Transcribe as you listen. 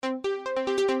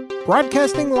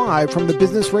Broadcasting live from the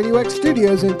Business Radio X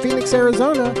studios in Phoenix,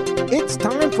 Arizona, it's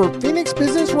time for Phoenix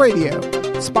Business Radio,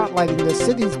 spotlighting the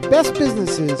city's best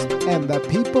businesses and the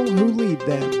people who lead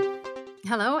them.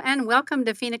 Hello and welcome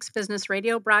to Phoenix Business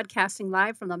Radio, broadcasting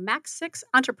live from the Max 6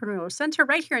 Entrepreneurial Center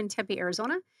right here in Tempe,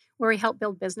 Arizona, where we help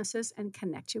build businesses and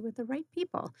connect you with the right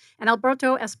people. And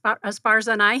Alberto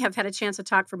Esparza and I have had a chance to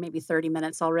talk for maybe 30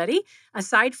 minutes already,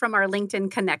 aside from our LinkedIn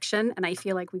connection, and I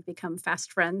feel like we've become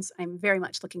fast friends. I'm very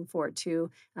much looking forward to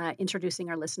introducing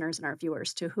our listeners and our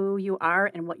viewers to who you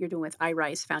are and what you're doing with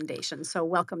iRise Foundation. So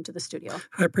welcome to the studio.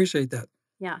 I appreciate that.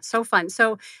 Yeah, so fun.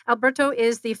 So Alberto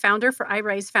is the founder for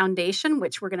iRise Foundation,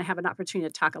 which we're going to have an opportunity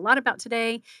to talk a lot about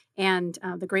today, and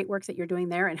the great work that you're doing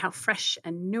there and how fresh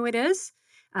and new it is.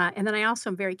 And then I also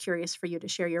am very curious for you to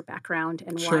share your background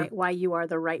and Sure. why you are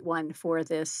the right one for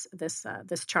this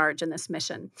charge and this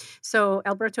mission. So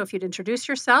Alberto, if you'd introduce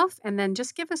yourself and then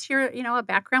just give us your a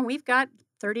background. We've got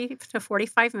 30 to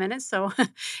 45 minutes, so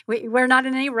we're not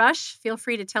in any rush. Feel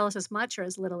free to tell us as much or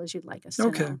as little as you'd like us to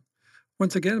Okay. know.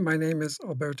 Once again, my name is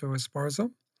Alberto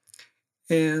Esparza,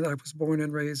 and I was born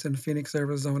and raised in Phoenix,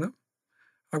 Arizona.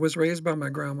 I was raised by my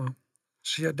grandma.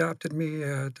 She adopted me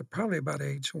at probably about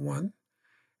age 1,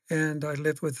 and I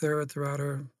lived with her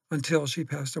until she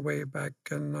passed away back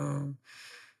in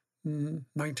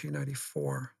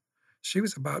 1994. She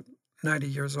was about 90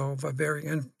 years old, but very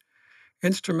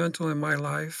instrumental in my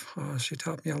life. She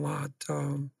taught me a lot.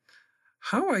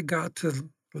 How I got to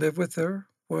live with her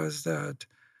was that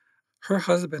her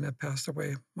husband had passed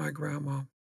away, my grandma.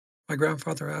 My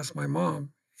grandfather asked my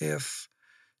mom if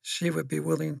she would be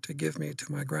willing to give me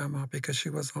to my grandma because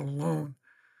she was all alone.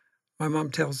 My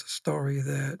mom tells the story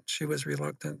that she was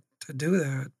reluctant to do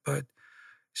that, but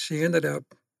she ended up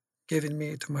giving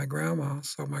me to my grandma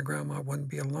so my grandma wouldn't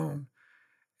be alone.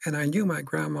 And I knew my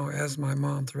grandma as my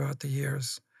mom throughout the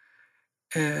years.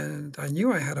 And I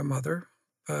knew I had a mother,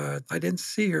 but I didn't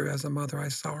see her as a mother. I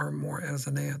saw her more as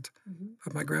an aunt. Mhm.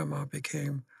 But my grandma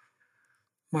became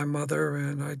my mother,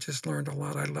 and I just learned a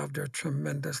lot. I loved her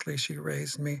tremendously. She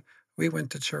raised me. We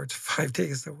went to church 5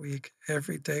 days a week,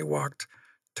 every day, walked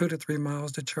 2 to 3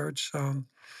 miles to church,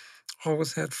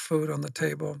 always had food on the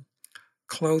table,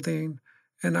 clothing.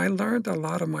 And I learned a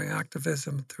lot of my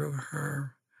activism through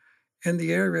her. In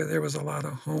the area, there was a lot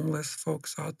of homeless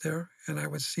folks out there, and I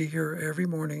would see her every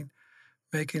morning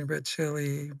making red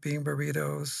chili, bean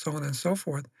burritos, so on and so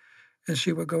forth. And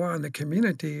she would go out in the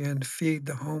community and feed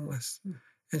the homeless. Mm.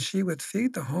 And she would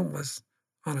feed the homeless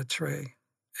on a tray.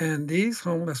 And these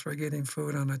homeless were getting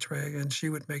food on a tray, and she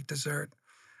would make dessert.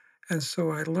 And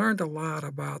so I learned a lot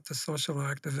about the social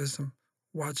activism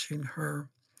watching her.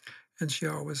 And she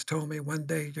always told me, one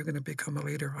day you're going to become a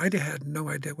leader. I had no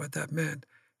idea what that meant.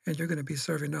 And you're going to be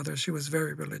serving others. She was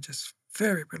very religious,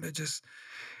 very religious.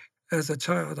 As a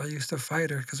child, I used to fight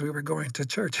her because we were going to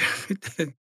church every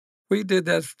day. We did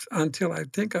that until I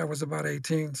think I was about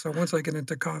 18. So once I get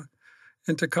into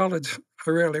college, I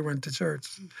rarely went to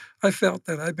church. I felt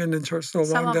that I'd been in church so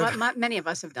long that Many of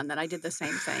us have done that. I did the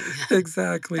same thing.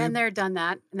 exactly, Been there, done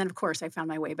that, and then of course I found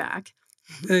my way back.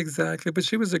 exactly. But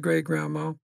she was a great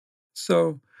grandma.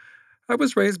 So I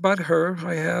was raised by her.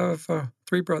 I have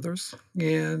 3 brothers,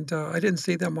 and I didn't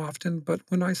see them often. But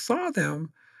when I saw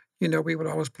them, we would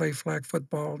always play flag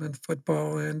football, and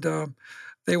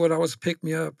they would always pick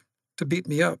me up to beat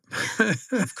me up.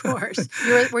 Of course.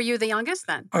 Were you the youngest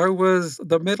then? I was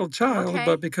the middle child, Okay.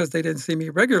 but because they didn't see me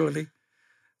regularly,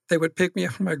 they would pick me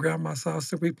up from my grandma's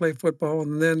house and we played football,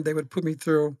 and then they would put me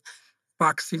through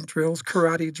boxing drills,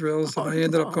 karate drills, and Oh, I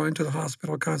ended up no. going to the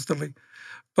hospital constantly.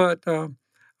 But I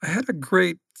had a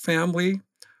great family.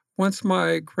 Once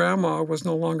my grandma was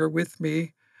no longer with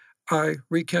me, I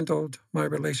rekindled my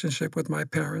relationship with my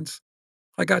parents.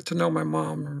 I got to know my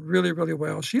mom really, really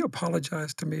well. She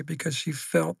apologized to me because she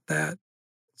felt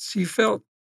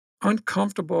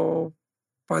uncomfortable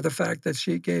by the fact that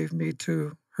she gave me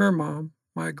to her mom,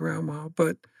 my grandma.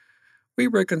 But we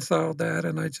reconciled that,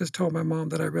 and I just told my mom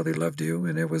that I really loved you,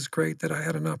 and it was great that I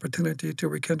had an opportunity to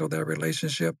rekindle that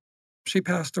relationship. She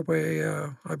passed away,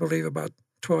 I believe, about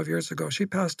 12 years ago. She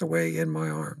passed away in my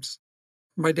arms.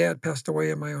 My dad passed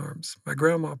away in my arms. My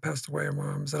grandma passed away in my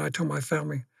arms. And I told my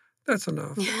family, that's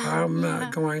enough. I'm Yeah.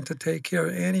 not going to take care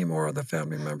of any more of the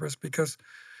family members because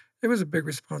it was a big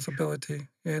responsibility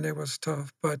and it was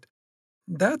tough. But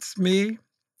that's me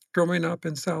growing up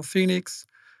in South Phoenix,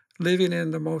 living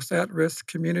in the most at-risk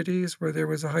communities where there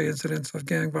was a high incidence of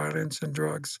gang violence and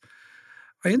drugs.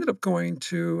 I ended up going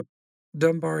to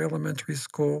Dunbar Elementary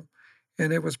School,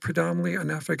 and it was predominantly an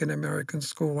African-American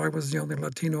school. I was the only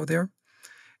Latino there.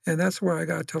 And that's where I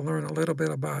got to learn a little bit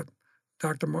about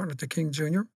Dr. Martin Luther King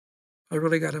Jr. I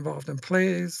really got involved in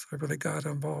plays. I really got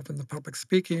involved in the public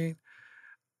speaking,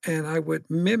 and I would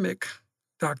mimic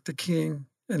Dr. King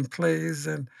in plays,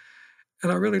 and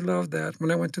I really loved that.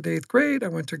 When I went to the 8th grade, I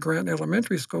went to Grant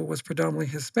Elementary School, was predominantly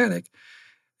Hispanic,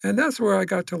 and that's where I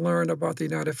got to learn about the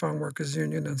United Farm Workers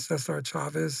Union and Cesar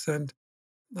Chavez, and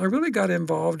I really got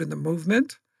involved in the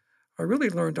movement. I really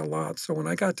learned a lot. So when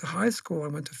I got to high school, I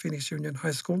went to Phoenix Union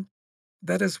High School.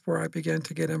 That is where I began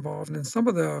to get involved in some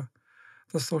of the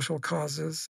social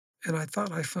causes, and I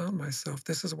thought I found myself.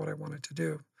 This is what I wanted to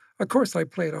do. Of course, I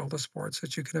played all the sports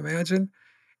that you can imagine,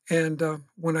 and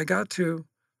when I got to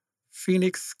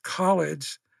Phoenix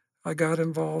College, I got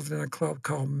involved in a club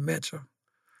called Mecha,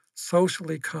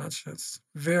 socially conscious,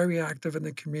 very active in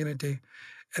the community.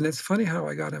 And it's funny how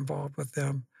I got involved with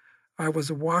them. I was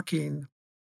walking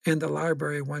in the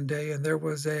library one day, and there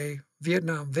was a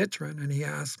Vietnam veteran, and he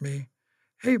asked me,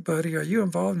 "Hey, buddy, are you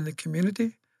involved in the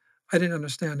community?" I didn't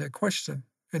understand that question.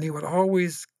 And he would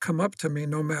always come up to me,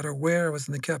 no matter where I was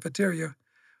in the cafeteria.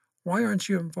 "Why aren't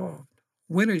you involved?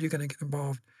 When are you going to get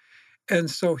involved?" And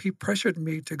so he pressured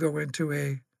me to go into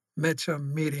a Mecha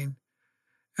meeting,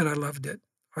 and I loved it.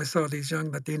 I saw these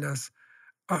young Latinas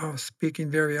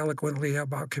speaking very eloquently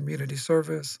about community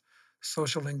service,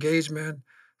 social engagement,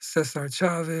 Cesar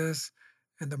Chavez,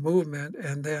 and the movement.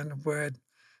 And then when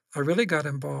I really got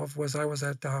involved was I was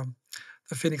at the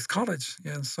Phoenix College.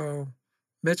 And so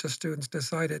Mecha students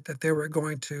decided that they were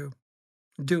going to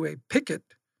do a picket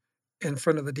in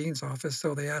front of the dean's office.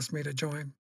 So they asked me to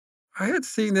join. I had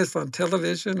seen this on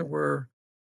television where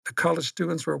the college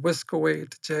students were whisked away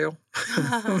to jail.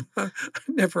 I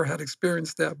never had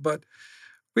experienced that, but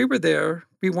we were there.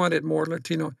 We wanted more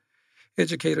Latino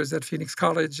educators at Phoenix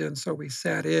College, and so we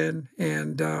sat in,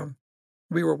 and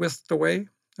we were whisked away.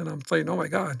 And I'm saying, "Oh my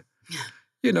God,"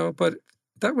 But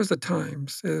that was the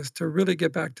times is to really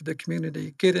get back to the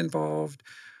community, get involved.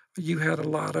 You had a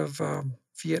lot of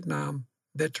Vietnam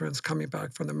veterans coming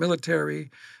back from the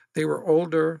military. They were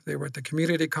older. They were at the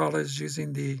community college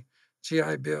using the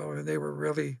GI Bill, and they were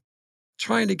really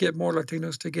trying to get more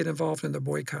Latinos to get involved in the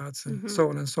boycotts and Hmm. so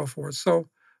on and so forth. So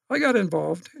I got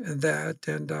involved in that,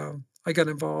 and I got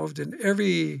involved in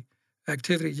every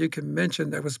activity you can mention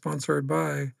that was sponsored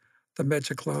by the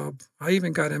Mecha Club. I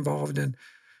even got involved in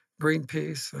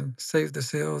Greenpeace and Save the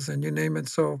Seals and you name it.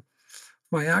 So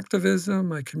my activism,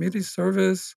 my community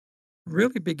service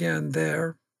really began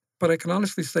there. But I can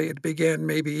honestly say it began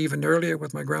maybe even earlier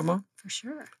with my grandma For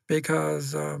sure.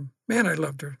 because, man, I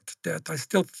loved her to death. I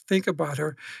still think about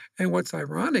her. And what's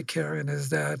ironic, Karen, is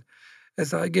that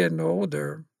as I get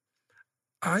older,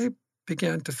 I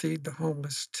began to feed the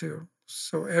homeless too.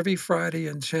 So every Friday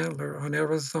in Chandler on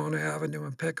Arizona Avenue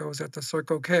in Pecos at the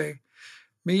Circle K,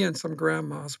 me and some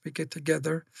grandmas, we get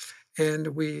together and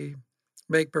we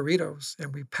make burritos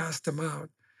and we pass them out.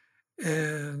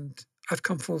 And I've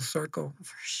come full circle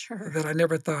For sure. that I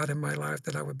never thought in my life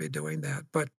that I would be doing that.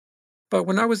 But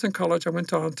when I was in college, I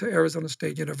went on to Arizona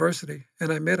State University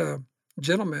and I met a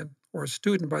gentleman or a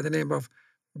student by the name of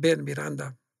Ben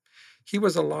Miranda. He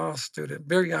was a law student,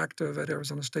 very active at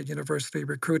Arizona State University,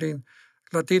 recruiting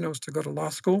Latinos to go to law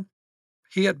school.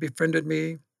 He had befriended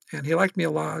me and he liked me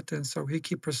a lot. And so he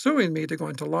kept pursuing me to go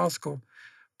into law school.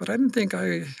 But I didn't think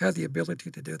I had the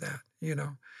ability to do that.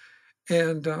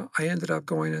 And I ended up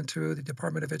going into the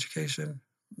Department of Education,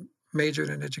 majored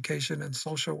in education and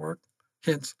social work,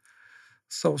 hence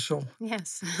social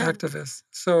Yes. activist.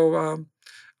 So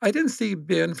I didn't see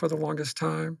Ben for the longest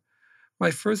time. My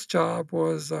first job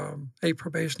was a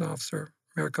probation officer,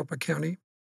 Maricopa County,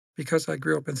 because I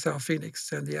grew up in South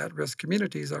Phoenix and the at-risk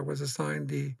communities. I was assigned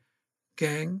the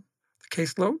gang, the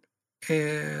caseload,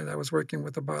 and I was working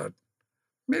with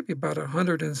maybe about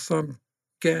 100 and some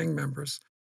gang members.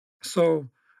 So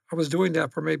I was doing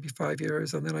that for maybe 5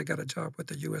 years, and then I got a job with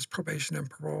the U.S. Probation and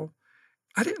Parole.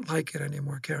 I didn't like it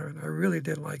anymore, Karen. I really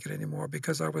didn't like it anymore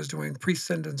because I was doing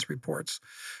pre-sentence reports.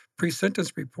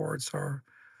 Pre-sentence reports are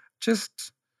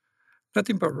just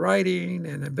nothing but writing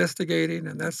and investigating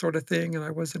and that sort of thing, and I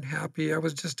wasn't happy. I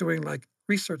was just doing like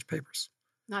research papers,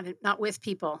 Not with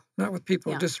people. not with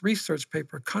people, Yeah. just research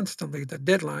paper constantly, the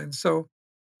deadline. So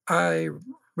I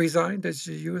resigned as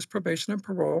the U.S. Probation and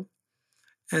Parole,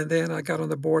 and then I got on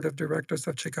the board of directors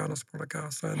of Chicanos por la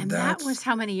Casa, and And that was that's,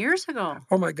 how many years ago?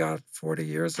 oh my God, 40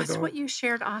 years That's ago, what you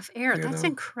shared off air. you That's know,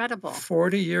 incredible.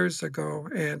 40 years ago.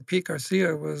 And Pete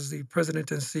Garcia was the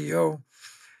president and CEO,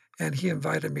 and he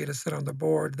invited me to sit on the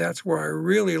board. That's where I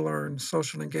really learned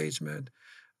social engagement,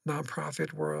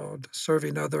 nonprofit world,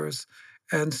 serving others.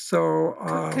 And so,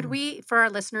 Could we, for our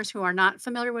listeners who are not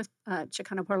familiar with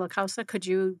Chicano por la Causa, could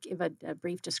you give a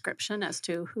brief description as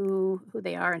to who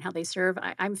they are and how they serve?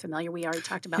 I'm familiar. We already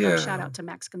talked about them. Shout yeah, out to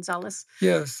Max Gonzalez.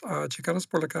 yes, Chicanos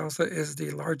por la Causa is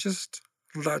the largest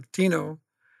Latino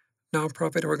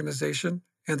nonprofit organization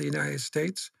in the United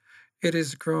States. It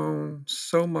has grown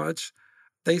so much.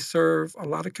 They serve a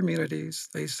lot of communities.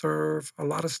 They serve a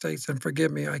lot of states. And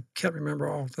forgive me, I can't remember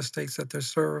all the states that they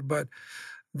serve, but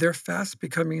they're fast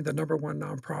becoming the number one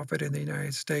nonprofit in the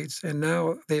United States. And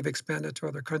now they've expanded to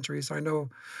other countries. I know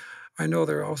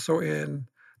they're also in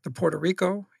the Puerto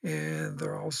Rico, and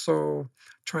they're also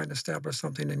trying to establish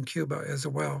something in Cuba as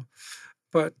well.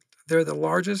 But they're the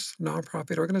largest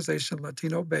nonprofit organization,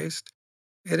 Latino based.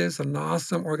 It is an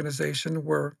awesome organization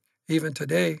where even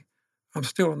today, I'm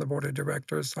still on the board of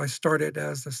directors. I started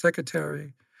as the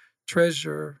secretary,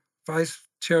 treasurer, vice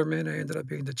chairman. I ended up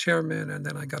being the chairman, and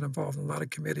then I got involved in a lot of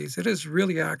committees. It is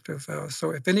really active.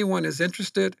 So if anyone is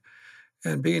interested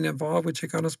in being involved with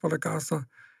Chicanos por la Casa,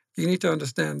 you need to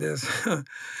understand this.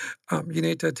 You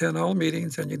need to attend all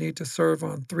meetings and you need to serve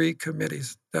on 3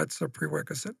 committees. That's a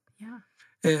prerequisite. Yeah.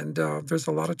 And there's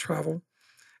a lot of travel.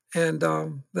 And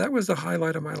that was the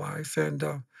highlight of my life. And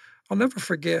I'll never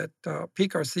forget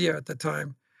Pete Garcia at the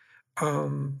time,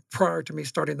 prior to me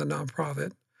starting the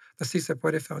nonprofit, the Si Se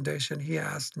Puede Foundation. He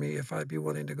asked me if I'd be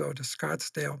willing to go to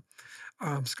Scottsdale.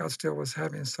 Scottsdale was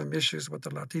having some issues with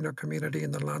the Latino community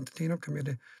and the Latino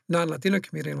community, non-Latino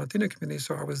community and Latino community.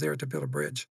 So I was there to build a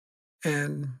bridge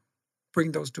and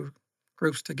bring those 2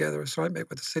 groups together. So I met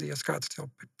with the city of Scottsdale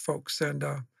folks, and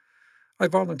I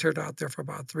volunteered out there for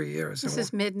about 3 years. This And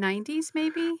is mid 90s,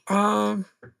 maybe? um,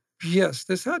 yes,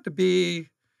 this had to be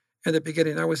in the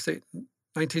beginning. I would say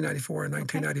 1994 and Okay.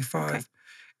 Okay. 1995.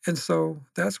 And so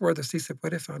that's where the Si Se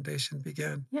Puede Foundation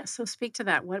began. Yeah. So speak to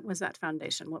that. What was that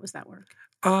foundation? What was that work?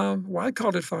 Well, I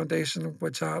called it foundation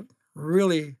without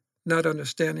really not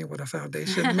understanding what a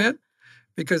foundation meant,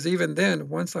 because even then,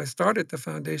 once I started the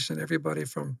foundation, everybody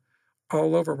from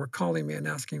all over were calling me and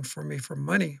asking for me for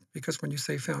money. Because when you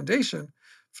say foundation,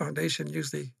 foundation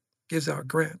usually gives out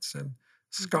grants and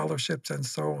Mhm. scholarships and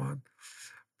so on.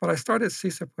 But I started Si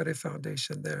Se Puede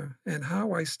Foundation there. And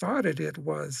how I started it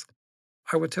was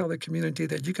I would tell the community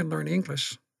that you can learn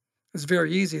English. It's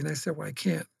very easy. And they said, well, I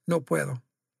can't. No puedo.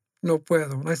 No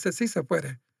puedo. And I said, si se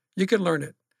puede. You can learn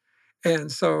it.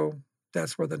 And so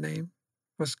that's where the name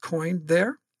was coined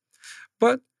there.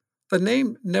 But the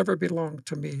name never belonged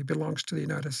to me. It belongs to the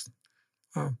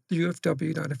UFW,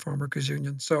 United Farm Workers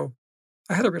Union. So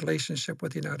I had a relationship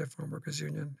with the United Farm Workers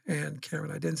Union. And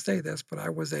Karen, I didn't say this, but I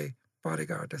was a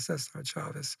bodyguard to Cesar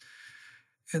Chavez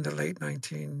in the late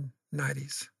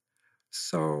 1990s.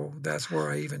 So that's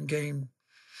where I even gained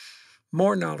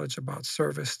more knowledge about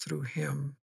service through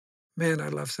him. Man, I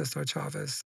love Cesar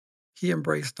Chavez. He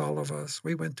embraced all of us.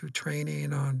 We went through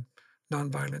training on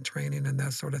nonviolent training and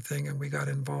that sort of thing, and we got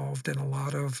involved in a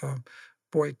lot of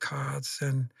boycotts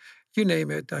and you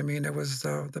name it. I mean, it was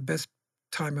the best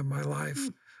time of my life.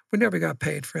 Mm. We never got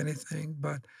paid for anything,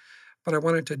 but I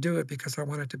wanted to do it because I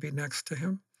wanted to be next to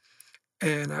him,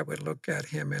 and I would look at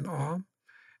him in awe.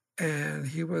 And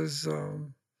he was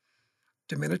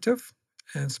diminutive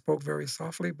and spoke very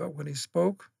softly, but when he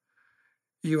spoke,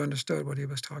 you understood what he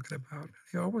was talking about.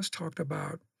 He always talked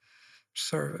about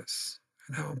service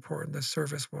and how important the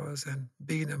service was and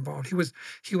being involved.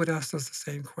 He would ask us the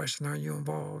same question, are you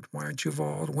involved? Why aren't you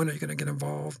involved? When are you going to get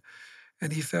involved?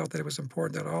 And he felt that it was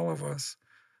important that all of us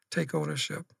take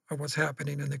ownership of what's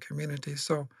happening in the community.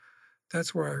 So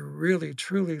that's where I really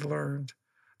truly learned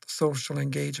the social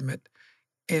engagement.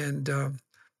 And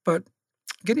but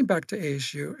getting back to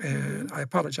ASU, Hmm. and I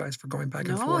apologize for going back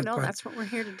and No, forth, no, but that's what we're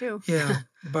here to do. yeah,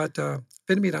 but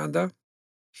Ben Miranda,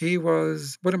 he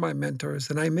was one of my mentors,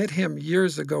 and I met him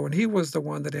years ago, and he was the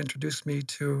one that introduced me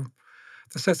to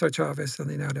the Cesar Chavez and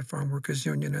the United Farm Workers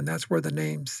Union, and that's where the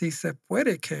name Si Se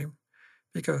Puede came,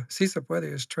 because Si Se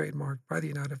Puede is trademarked by the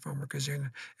United Farm Workers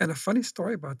Union. And a funny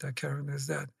story about that, Karen, is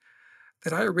that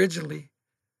I originally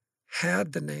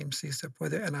had the name Si Se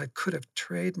Puede, and I could have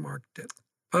trademarked it,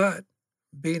 but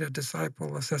being a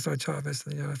disciple of Cesar Chavez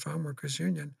and the United Farm Workers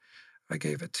Union, I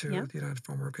gave it to Yeah. the United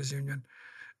Farm Workers Union.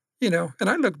 And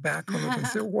I look back on it and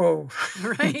say, whoa,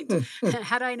 Right.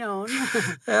 Had I known.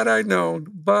 had I known.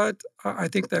 But I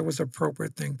think that was an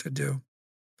appropriate thing to do.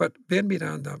 But Ben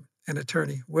Miranda, an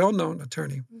attorney, well-known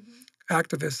attorney, Mhm.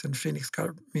 activist in Phoenix, got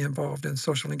me involved in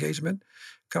social engagement,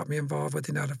 got me involved with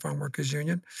the United Farm Workers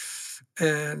Union,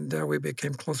 and we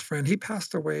became close friends. He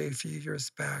passed away a few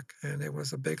years back, and it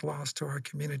was a big loss to our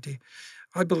community.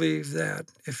 I believe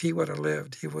that if he would have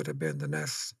lived, he would have been the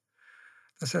next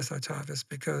the Cesar Chavez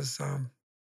because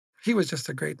He was just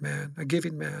a great man, a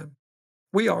giving man.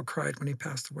 We all cried when he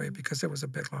passed away because it was a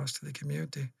big loss to the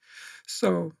community.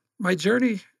 So my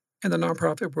journey in the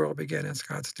nonprofit world began in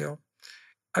Scottsdale.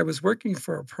 I was working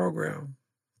for a program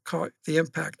called the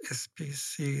Impact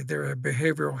SPC. They're a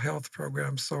behavioral health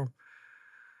program. So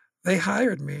they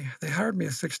hired me. They hired me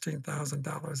at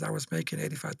 $16,000. I was making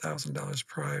 $85,000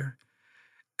 prior.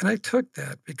 And I took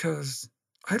that because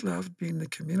I loved being in the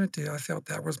community. I felt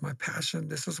that was my passion.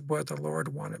 This is what the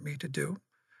Lord wanted me to do.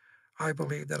 I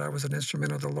believed that I was an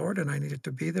instrument of the Lord and I needed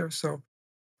to be there. So,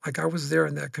 like, I was there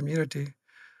in that community.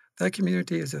 That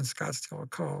community is in Scottsdale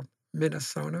called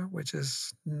Minnesota, which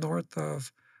is north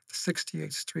of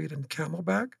 68th Street and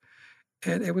Camelback.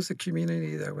 And it was a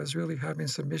community that was really having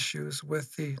some issues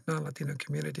with the non Latino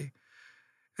community.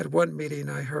 At one meeting,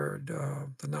 I heard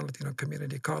the non Latino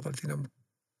community called Latino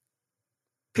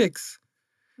pigs,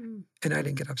 Mm. and I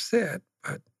didn't get upset,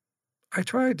 but I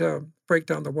tried to break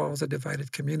down the walls of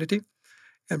divided community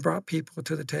and brought people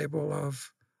to the table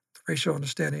of racial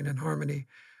understanding and harmony.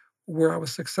 Where I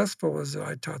was successful is that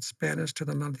I taught Spanish to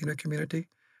the non-Latino community.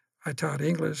 I taught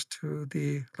English to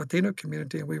the Latino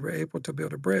community, and we were able to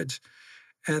build a bridge.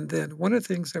 And then one of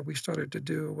the things that we started to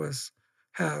do was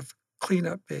have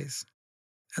cleanup days.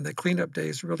 And the cleanup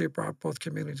days really brought both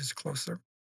communities closer.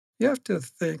 You have to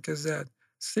think is that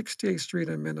 68th Street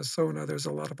in Minnesota, there's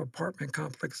a lot of apartment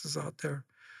complexes out there.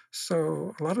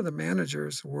 So a lot of the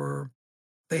managers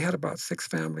they had about 6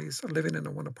 families living in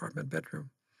a one apartment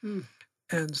bedroom. Mm.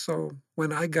 And so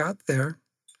when I got there,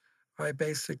 I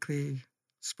basically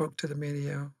spoke to the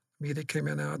media. Media came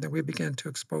in out, then we began to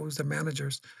expose the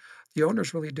managers. The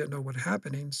owners really didn't know what was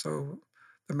happening, so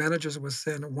the managers would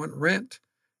send one rent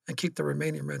and keep the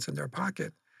remaining rents in their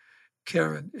pocket.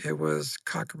 Karen, it was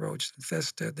cockroach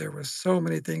infested. There were so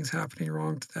many things happening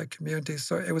wrong to that community.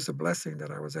 So it was a blessing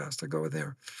that I was asked to go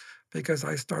there because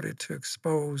I started to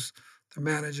expose the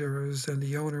managers and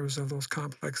the owners of those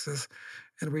complexes,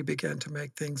 and we began to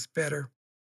make things better.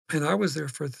 And I was there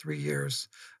for 3 years.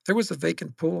 There was a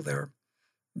vacant pool there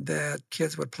that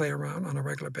kids would play around on a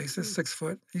regular basis, Mm. 6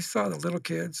 foot. You saw the little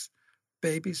kids,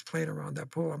 babies playing around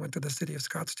that pool. I went to the city of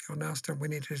Scottsdale and asked them we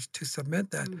needed to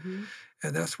submit that. Mhm.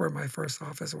 And that's where my first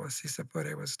office was. He said, but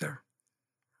it was there,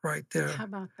 right How there.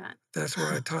 about that? That's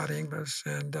where I taught English.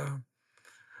 And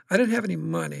I didn't have any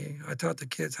money. I taught the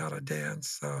kids how to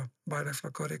dance, baile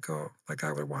folclórico. Like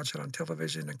I would watch it on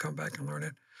television and come back and learn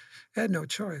it. I had no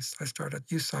choice. I started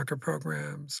youth soccer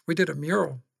programs. We did a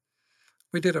mural.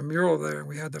 We did a mural there.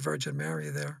 We had the Virgin Mary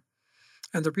there.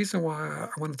 And the reason why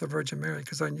I wanted the Virgin Mary,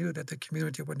 because I knew that the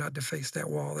community would not deface that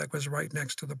wall that was right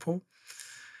next to the pool.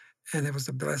 And it was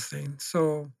a blessing.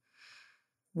 So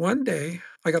one day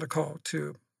I got a call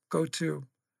to go to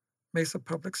Mesa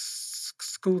Public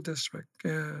School District,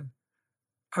 and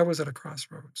I was at a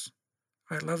crossroads.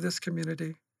 I love this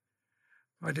community.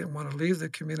 I didn't want to leave the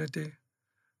community,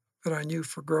 but I knew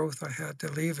for growth I had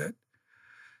to leave it.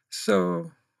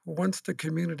 So once the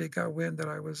community got wind that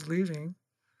I was leaving,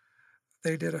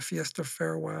 they did a fiesta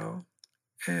farewell,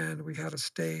 and we had a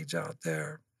stage out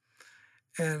there.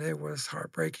 And it was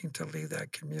heartbreaking to leave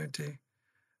that community,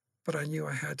 but I knew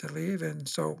I had to leave. And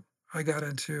so I got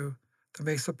into the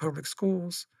Mesa Public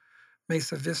Schools,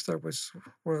 Mesa Vista, which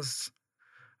was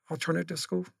alternative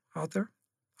school out there.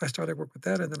 I started work with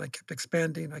that, and then I kept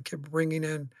expanding. I kept bringing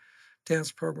in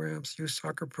dance programs, youth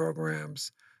soccer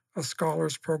programs, a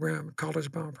scholars program, college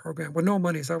bound program. With no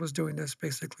monies, I was doing this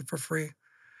basically for free.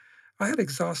 I had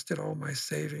exhausted all my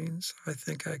savings. I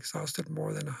think I exhausted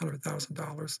more than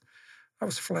 $100,000. I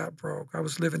was flat broke. I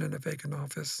was living in a vacant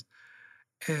office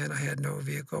and I had no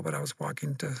vehicle, but I was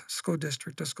walking to school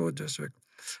district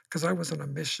because I was on a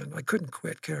mission. I couldn't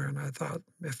quit, Karen. I thought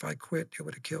if I quit, it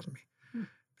would have killed me Mm.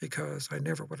 because I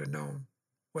never would have known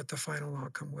what the final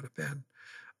outcome would have been.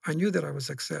 I knew that I was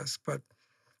success, but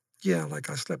yeah,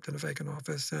 like I slept in a vacant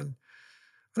office and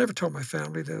I never told my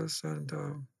family this. And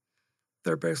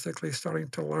they're basically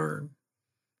starting to learn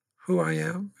who I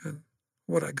am and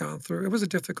what I've gone through. It was a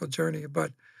difficult journey,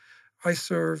 but I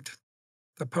served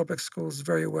the public schools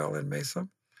very well in Mesa,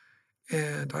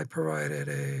 and I provided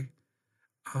a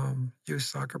youth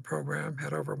soccer program,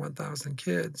 had over 1,000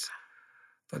 kids,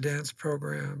 the dance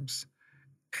programs,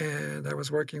 and I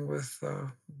was working with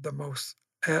the most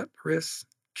at-risk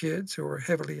kids who were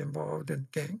heavily involved in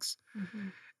gangs,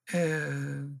 Mhm.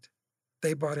 and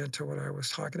they bought into what I was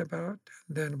talking about.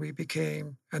 Then we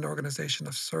became an organization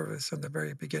of service in the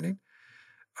very beginning.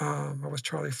 I was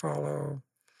Charlie Farlow,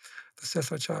 the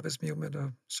Cesar Chavez movement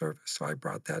of service. So I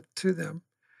brought that to them.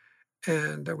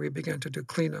 And we began to do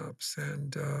cleanups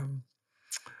and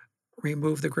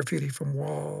remove the graffiti from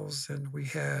walls. And we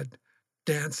had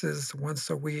dances once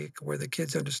a week where the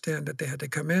kids understand that they had to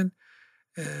come in,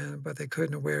 but they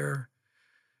couldn't wear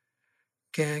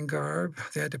gang garb.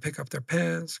 They had to pick up their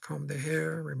pants, comb their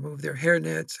hair, remove their hair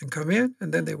nets, and come in,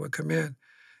 and then Yeah. they would come in.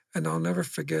 And I'll never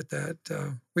forget that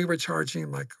we were charging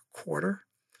like a quarter.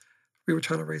 We were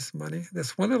trying to raise money.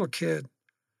 This one little kid,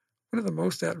 one of the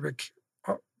most at risk,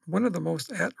 one of the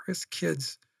most at-risk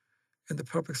kids in the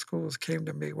public schools, came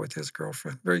to me with his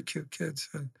girlfriend. Very cute kids,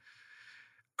 and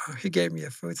he gave me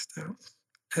a food stamp,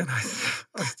 and I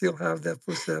still have that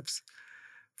food stamps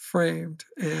framed.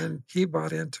 And he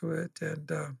bought into it,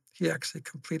 and he actually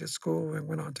completed school and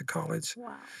went on to college,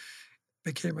 Wow.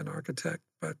 became an architect.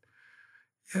 But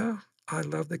yeah, I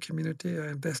love the community. I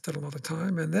invested a lot of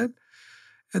time, and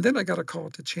then I got a call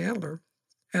to Chandler,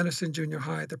 Anderson Junior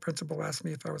High. The principal asked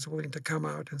me if I was willing to come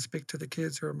out and speak to the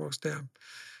kids who are most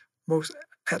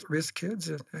at-risk kids,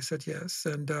 and I said yes.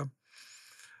 And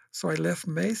so I left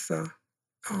Mesa.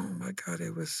 Oh my God,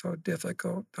 it was so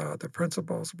difficult. The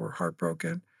principals were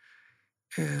heartbroken,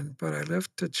 but I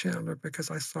left to Chandler because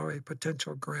I saw a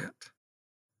potential grant.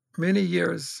 Many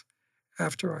years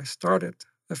after I started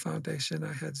the foundation,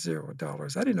 I had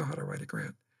 $0. I didn't know how to write a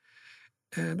grant,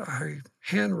 and I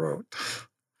hand wrote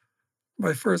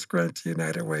my first grant to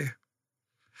United Way.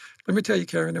 Let me tell you,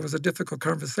 Karen, it was a difficult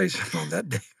conversation on that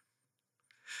day,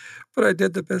 but I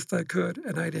did the best I could,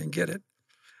 and I didn't get it.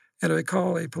 And I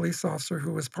recall a police officer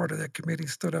who was part of that committee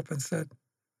stood up and said,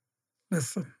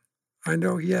 "Listen, I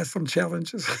know he has some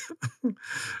challenges,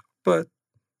 but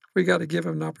we got to give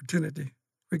him an opportunity.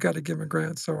 We got to give him a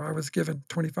grant." So I was given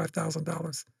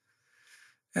 $25,000,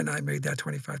 and I made that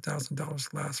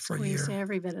 $25,000 last for a Squeeze year.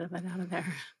 every bit of it out of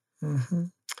there. hmm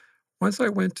Once I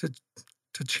went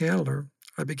to Chandler,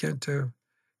 I began to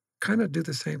kind of do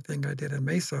the same thing I did in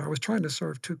Mesa. I was trying to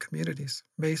serve two communities,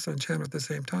 Mesa and Chandler, at the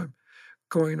same time,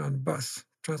 going on bus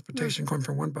transportation, going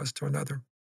from one bus to another.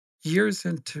 Years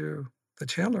into the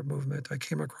Chandler movement, I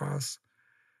came across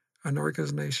an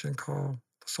organization called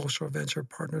Social Venture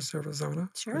Partners Arizona.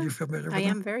 Are you Sure. familiar I with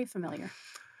them? am very familiar.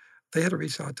 They had to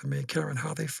reach out to me. Karen,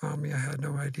 how they found me, I had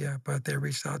no idea, but they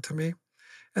reached out to me.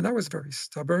 And I was very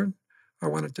stubborn. I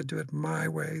wanted to do it my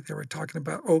way. They were talking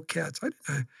about OCATs.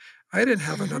 I didn't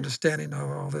have an understanding of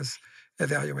all this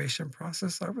evaluation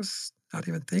process. I was not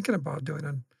even thinking about doing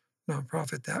a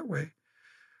nonprofit that way.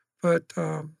 But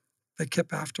they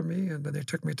kept after me, and then they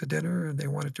took me to dinner, and they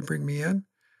wanted to bring me in.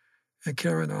 And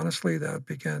Karen, honestly, that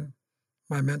began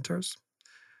my mentors.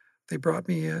 They brought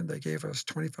me in. They gave us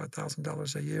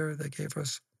 $25,000 a year. They gave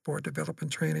us board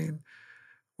development training.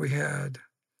 We had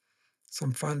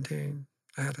some funding.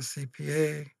 I had a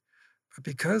CPA. But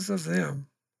because of them,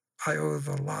 I owe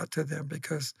a lot to them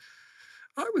because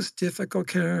I was difficult,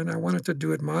 Karen. I wanted to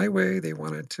do it my way. They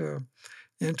wanted to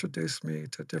introduce me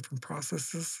to different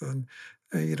processes and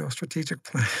strategic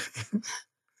planning.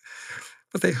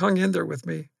 But they hung in there with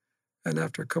me. And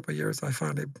after a couple of years, I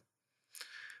finally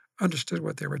understood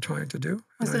what they were trying to do, and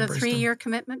Was I it a embraced them. 3-year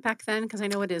commitment back then? Because I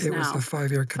know it is It was a now.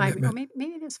 5-year 5, or commitment.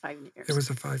 maybe it is 5 It years. was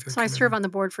a 5-year So I serve commitment. on the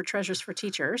board for Treasures for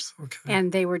Teachers, Okay.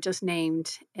 and they were just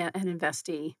named an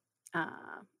investee.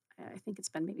 I think it's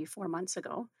been maybe 4 months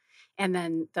ago. And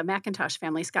then the McIntosh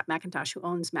family, Scott McIntosh, who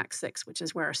owns Mac 6, which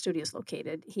is where our studio is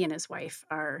located, he and his wife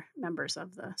are members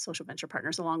of the Social Venture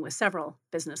Partners, along with several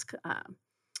business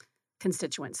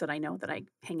constituents that I know that I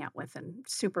hang out with, and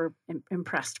super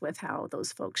impressed with how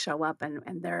those folks show up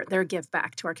and their give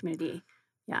back to our community.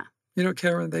 Yeah.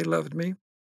 Karen, they loved me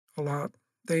a lot.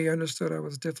 They understood I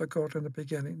was difficult in the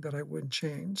beginning, that I wouldn't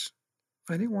change.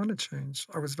 I didn't want to change.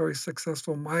 I was very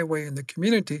successful my way in the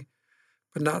community,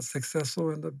 but not successful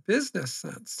in the business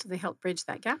sense. So they helped bridge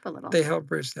that gap a little. They helped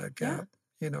bridge that Yeah.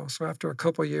 gap. So after a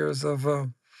couple years of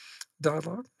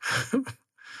dialogue,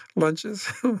 lunches,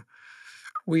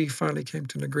 we finally came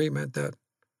to an agreement that,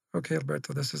 okay,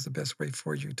 Alberto, this is the best way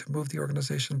for you to move the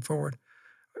organization forward.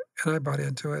 And I bought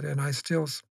into it, and I still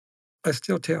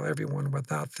tell everyone,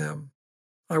 without them,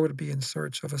 I would be in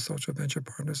search of a Social Venture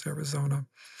Partners Arizona,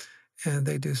 and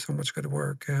they do so much good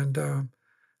work. And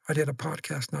I did a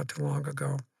podcast not too long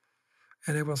ago,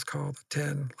 and it was called The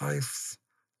 10 Life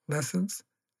Lessons,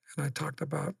 and I talked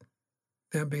about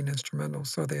them being instrumental.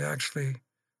 So they actually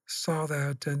saw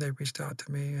that, and they reached out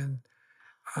to me, and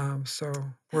so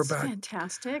we're That's back.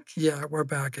 fantastic. Yeah, we're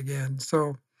back again.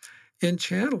 So in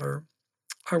Chandler,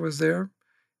 I was there.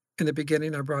 In the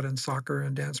beginning, I brought in soccer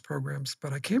and dance programs,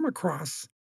 but I came across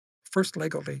First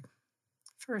Lego League.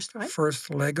 First what? First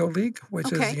Lego League,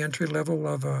 which is Okay. the entry level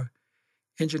of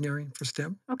engineering for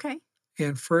STEM. Okay.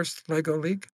 In First Lego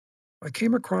League, I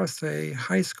came across a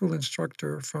high school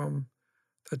instructor from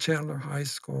the Chandler High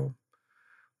School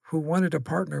who wanted to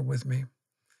partner with me,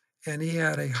 and he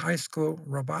had a high school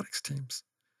robotics teams.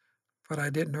 But I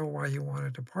didn't know why he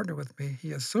wanted to partner with me.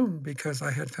 He assumed because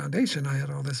I had foundation, I had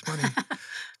all this money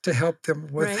to help them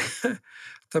with Right.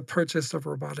 the purchase of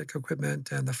robotic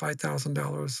equipment and the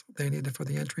 $5,000 they needed for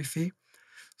the entry fee.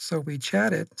 So we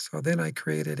chatted. So then I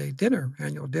created a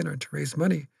annual dinner to raise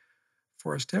money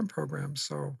for a STEM program.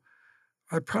 So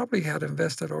I probably had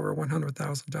invested over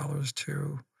 $100,000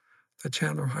 to the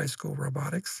Chandler High School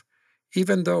robotics,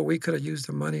 even though we could have used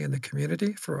the money in the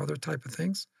community for other type of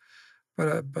things.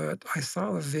 But I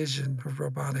saw the vision of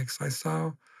robotics. I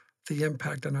saw the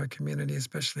impact on our community,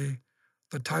 especially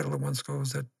the Title I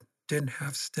schools that didn't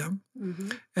have STEM, Hmm.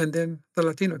 and then the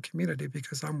Latino community,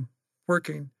 because I'm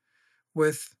working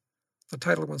with the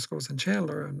Title I schools in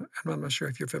Chandler, and I'm not sure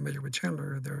if you're familiar with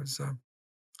Chandler. There's a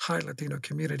high Latino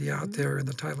community out Hmm. there in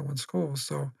the Title I schools.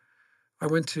 So I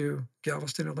went to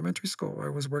Galveston Elementary School. I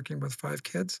was working with 5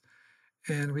 kids,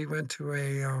 and we went to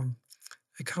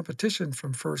a competition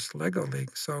from First Lego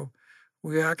League. So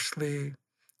we actually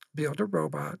built a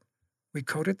robot. We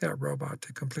coded that robot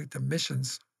to complete the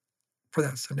missions for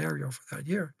that scenario for that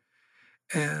year.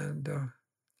 And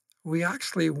we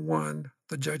actually won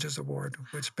the Judges Award,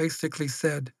 which basically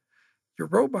said, your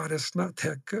robot is not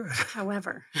that good.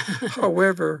 However,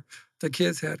 However, the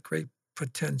kids had great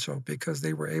potential because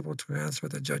they were able to answer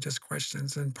the judges'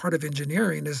 questions. And part of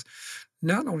engineering is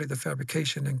not only the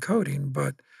fabrication and coding,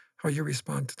 but how you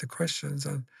respond to the questions.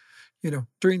 And,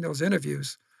 during those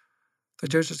interviews, the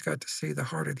judges got to see the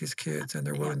heart of these kids and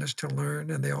their yeah, willingness to learn,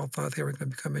 and they all thought they were going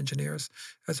to become engineers.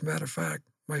 As a matter of fact,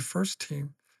 my first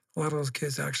team, a lot of those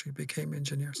kids actually became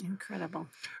engineers, incredible.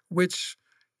 which,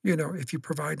 if you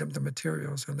provide them the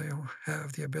materials and they'll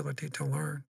have the ability to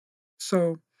learn.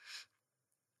 So,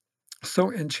 so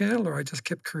in Chandler, I just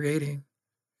kept creating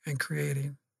and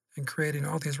creating and creating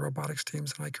all these robotics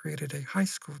teams, and I created a high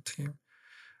school team.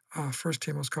 First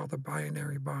team was called the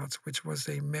Binary Bots, which was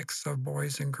a mix of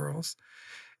boys and girls.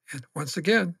 And once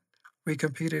again, we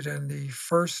competed in the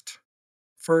first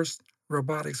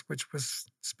robotics, which was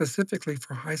specifically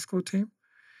for high school team.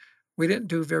 We didn't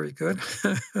do very good,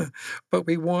 but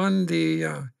we won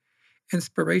the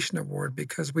Inspiration Award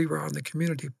because we were out in the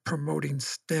community promoting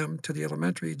STEM to the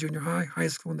elementary, junior high, high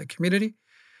school in the community.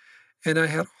 And I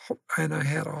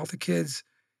had all the kids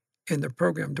in the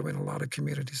program doing a lot of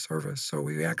community service. So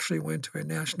we actually went to a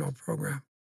national program,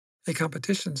 a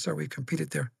competition. So we competed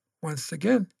there once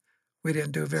again. We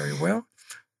didn't do very well,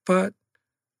 but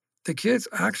the kids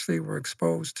actually were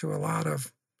exposed to a lot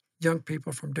of young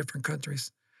people from different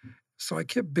countries. So I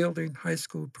kept building high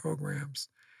school programs.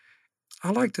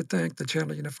 I like to thank the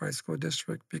Chandler Unified School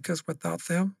District because without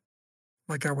them,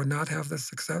 like I would not have the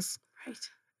success. Right.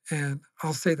 And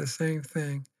I'll say the same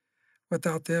thing.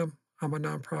 Without them, I'm a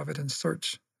nonprofit in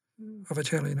search Mm. of a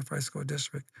Chandler Unified School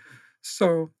District.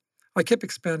 So I kept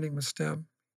expanding with STEM.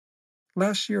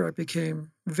 Last year, I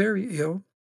became very ill.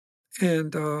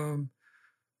 And,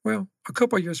 well, a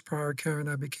couple of years prior, Karen,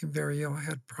 I became very ill. I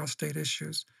had prostate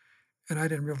issues, and I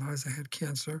didn't realize I had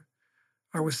cancer.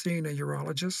 I was seeing a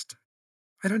urologist.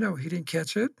 I don't know, he didn't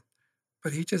catch it,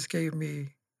 but he just gave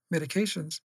me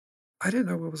medications. I didn't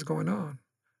know what was going on.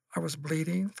 I was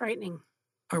bleeding. Frightening.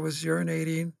 I was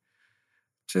urinating.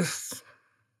 Just,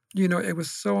 it was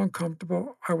so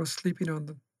uncomfortable. I was sleeping on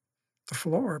the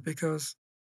floor because,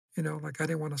 like I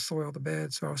didn't want to soil the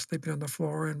bed. So I was sleeping on the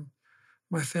floor, and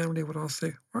my family would all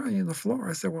say, why are you on the floor?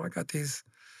 I said, well, I got these.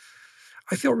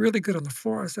 I feel really good on the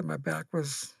floor. I said my back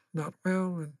was not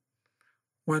well. And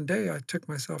one day I took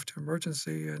myself to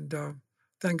emergency, and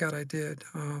thank God I did.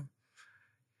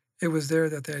 It was there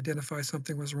that they identified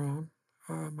something was wrong.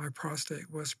 My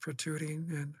prostate was protruding,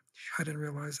 and I didn't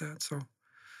realize that. So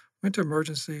went to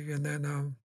emergency, and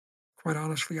then quite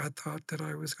honestly, I thought that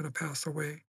I was going to pass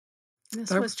away. This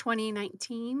That was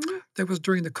 2019. that was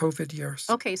during the COVID years.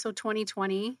 Okay, so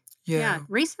 2020. Yeah, Yeah,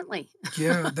 recently.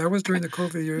 yeah, that was during the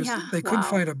COVID years. Yeah, They couldn't wow.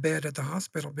 find a bed at the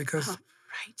hospital Oh, because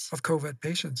right. of COVID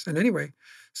patients. And anyway,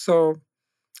 so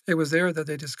it was there that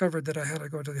they discovered that I had to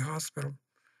go to the hospital.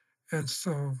 And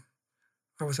so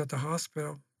I was at the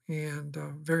hospital and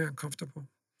very uncomfortable.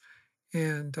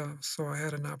 And so I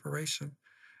had an operation.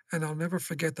 And I'll never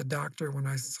forget the doctor when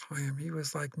I saw him. He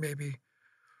was like maybe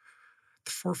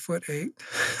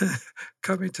 4'8",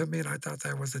 coming to me, and I thought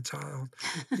that was a child.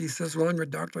 He says, well, I'm your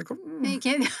doctor. I go, You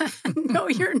can't, no,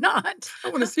 you're not. I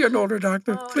want to see an older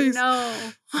doctor, Oh, please.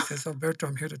 no. He says, Alberto,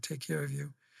 I'm here to take care of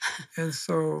you. And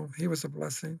so he was a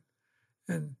blessing.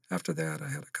 And after that, I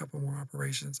had a couple more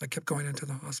operations. I kept going into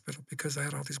the hospital because I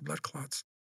had all these blood clots.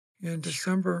 In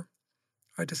December,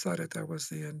 I decided that was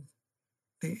the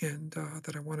end,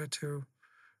 that I wanted to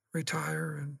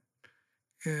retire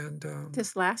and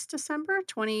This last December,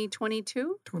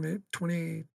 2022? 20 No,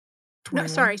 21.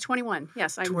 sorry, 21.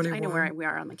 Yes, I know where 21. we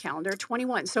are on the calendar.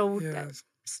 21. So Yes.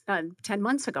 10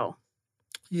 months ago.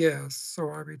 Yes. So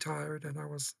I retired and I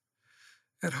was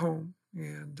at home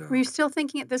and Were you still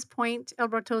thinking at this point,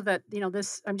 Alberto, that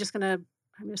this I'm just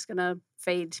gonna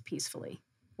fade peacefully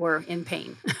or in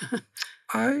pain?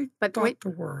 I But thought wait, the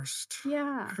worst.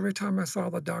 yeah, Every time I saw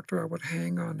the doctor, I would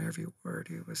hang on every word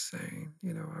he was saying.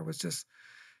 I was just,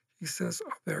 he says,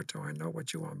 Alberto, I know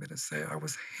what you want me to say. I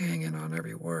was hanging on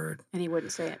every word, and he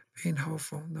wouldn't say it. being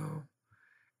hopeful. No,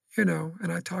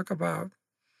 and I talk about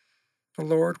the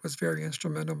Lord was very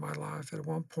instrumental in my life at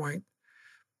one point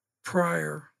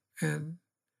prior. And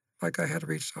like I had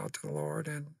reached out to the Lord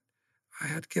and I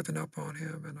had given up on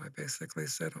him. And I basically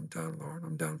said, I'm done, Lord.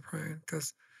 I'm done praying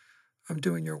because I'm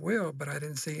doing your will, but I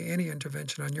didn't see any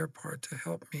intervention on your part to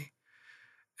help me.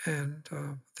 And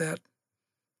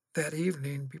that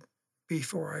evening,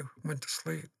 before I went to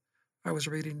sleep, I was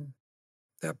reading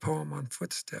that poem on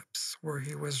footsteps where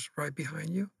he was right behind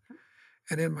you.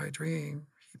 And in my dream,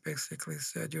 he basically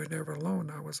said, you're never alone.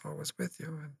 I was always with you.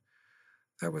 And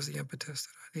that was the impetus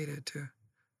that I needed to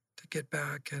get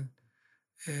back.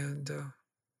 And of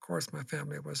course, my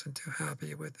family wasn't too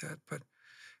happy with that. But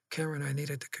Karen, I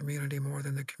needed the community more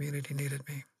than the community needed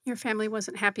me. Your family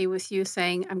wasn't happy with you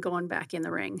saying, "I'm going back in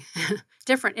the ring."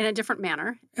 Different in a different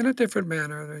manner. In a different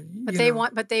manner,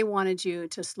 But they wanted you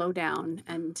to slow down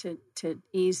and to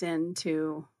ease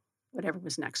into whatever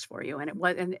was next for you. And it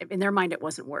was, and in their mind, it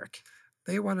wasn't work.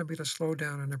 they wanted me to slow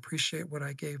down and appreciate what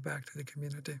I gave back to the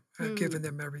community. I've given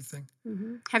them everything.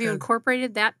 Have you And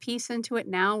incorporated that piece into it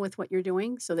now with what you're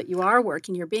doing so that you are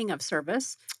working, you're being of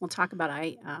service? We'll talk about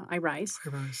I Rise. I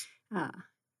rise.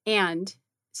 And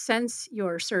since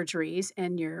your surgeries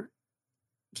and your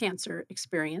cancer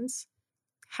experience,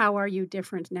 how are you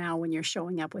different now when you're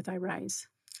showing up with I Rise?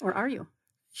 Or are you?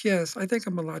 Yes, I think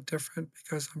I'm a lot different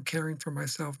because I'm caring for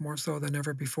myself more so than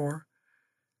ever before.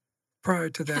 Prior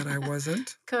to that, I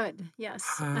wasn't. Good. Yes.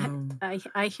 Um,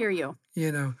 I hear you.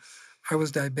 you know, I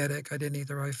was diabetic. I didn't eat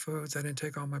the right foods. I didn't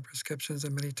take all my prescriptions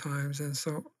and many times. And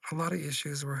so a lot of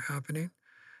issues were happening.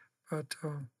 But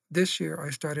this year, I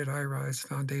started iRise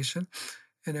Foundation,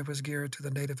 and it was geared to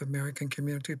the Native American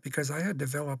community because I had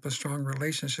developed a strong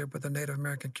relationship with the Native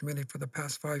American community for the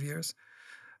past 5 years.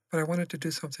 But I wanted to do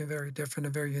something very different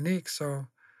and very unique. So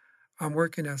I'm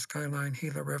working at Skyline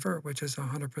Gila River, which is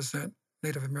 100%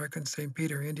 Native American, St.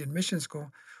 Peter Indian Mission School,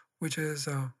 which is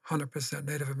 100%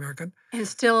 Native American. And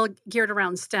still geared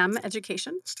around STEM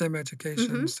education? STEM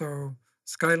education. So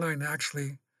Skyline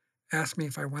actually asked me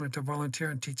if I wanted to volunteer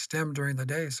and teach STEM during the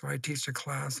day. So I teach a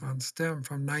class on STEM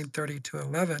from 9:30 to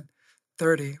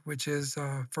 11:30, which is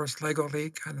first Lego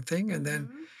League kind of thing, and then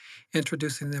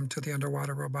introducing them to the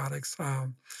underwater robotics.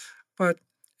 But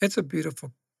it's a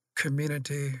beautiful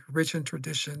community, rich in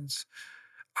traditions.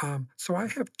 So I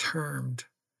have termed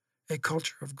a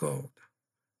culture of gold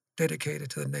dedicated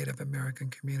to the Native American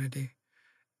community.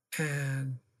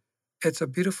 And it's a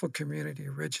beautiful community,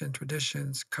 rich in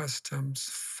traditions, customs,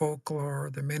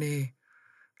 folklore, the many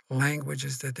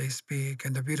languages that they speak,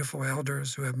 and the beautiful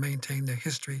elders who have maintained the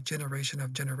history generation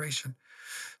of generation.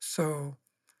 So,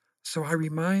 so I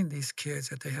remind these kids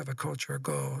that they have a culture of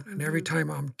gold. And every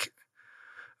time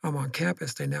I'm on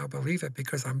campus, they now believe it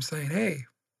because I'm saying, hey,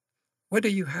 what do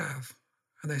you have?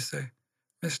 And they say,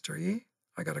 Mr. E,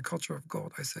 I got a culture of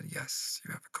gold. I said, yes,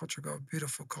 you have a culture of gold,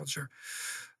 beautiful culture.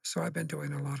 So I've been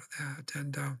doing a lot of that.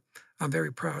 And I'm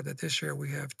very proud that this year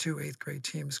we have 2 8th-grade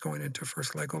teams going into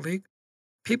First Lego League.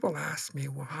 People ask me,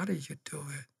 well, how do you do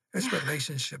it? It's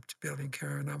relationship building,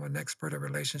 Karen. I'm an expert at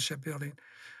relationship building.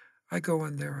 I go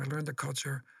in there, I learn the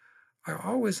culture. I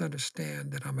always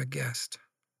understand that I'm a guest,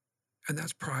 and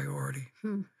that's priority.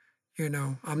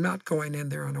 I'm not going in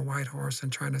there on a white horse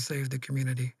and trying to save the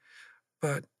community,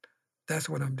 but that's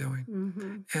what I'm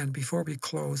doing. And before we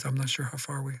close, I'm not sure how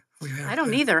far we have. I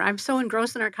don't either. I'm so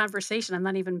engrossed in our conversation. I'm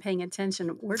not even paying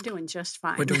attention. We're doing just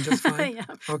fine. We're doing just fine? Yeah.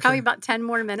 Okay. Probably about 10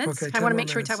 more minutes. Okay, I 10 want to more make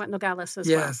sure we talk about minutes. Nogales as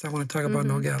well. Yes, I want to talk about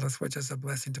Nogales, which is a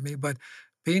blessing to me. But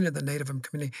being in the Native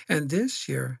community, and this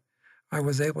year, I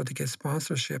was able to get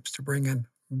sponsorships to bring in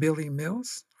Billy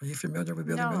Mills. Are you familiar with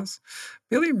Billy No. Mills?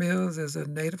 Billy Mills is a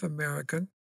Native American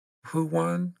who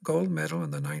won gold medal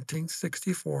in the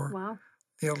 1964 Wow.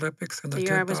 the Olympics and The the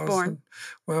year I was born. 10,000.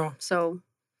 Well, So,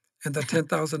 and the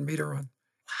 10,000 meter run.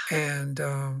 And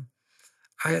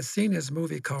I had seen his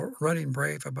movie called Running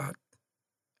Brave about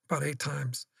 8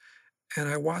 times. And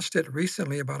I watched it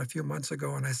recently about a few months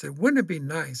ago, and I said, wouldn't it be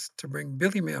nice to bring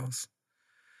Billy Mills,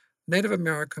 Native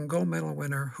American gold medal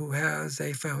winner who has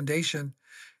a foundation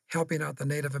helping out the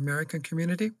Native American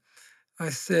community. I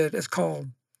said, it's called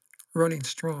Running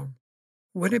Strong.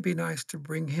 Wouldn't it be nice to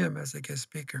bring him as a guest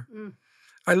speaker? Mm.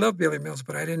 I love Billy Mills,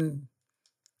 but I didn't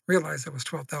realize it was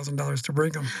 $12,000 to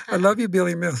bring him. I love you,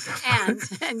 Billy Mills.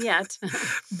 and yet.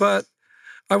 But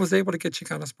I was able to get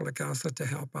Chicanas por la Casa to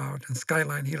help out, and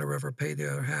Skyline Gila River paid the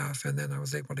other half, and then I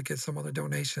was able to get some other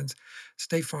donations.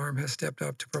 State Farm has stepped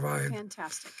up to provide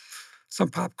Fantastic. some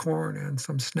popcorn and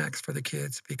some snacks for the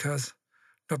kids because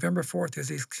November 4th is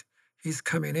he's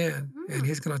coming in and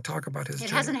he's going to talk about his It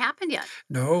journey. hasn't happened yet.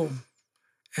 No.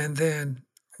 And then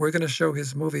we're going to show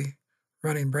his movie,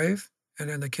 Running Brave, and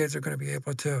then the kids are going to be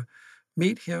able to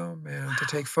meet him and to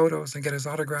take photos and get his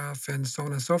autograph and so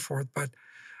on and so forth. But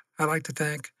I'd like to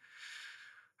thank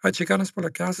Chicanas por la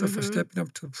Casa for stepping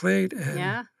up to the plate,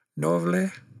 and Noble,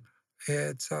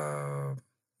 it's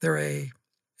they're a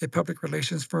public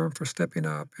relations firm for stepping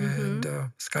up, and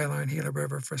Skyline Gila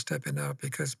River for stepping up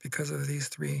because of these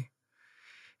three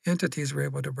entities we're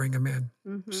able to bring him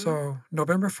in. So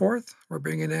November 4th, we're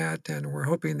bringing that, and we're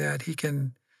hoping that he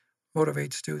can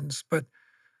motivate students. But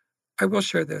I will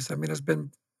share this. I mean, it's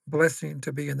been a blessing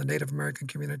to be in the Native American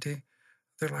community.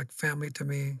 They're like family to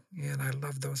me, and I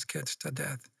love those kids to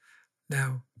death.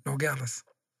 Now, Nogales.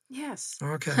 Yes.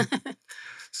 Okay.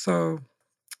 So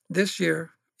this year,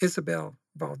 Isabel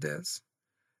Valdez,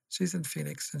 she's in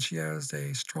Phoenix, and she has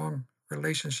a strong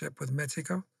relationship with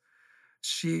Mexico.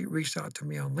 She reached out to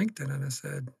me on LinkedIn and I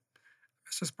said,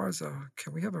 Mr. Esparza,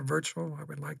 can we have a virtual? I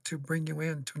would like to bring you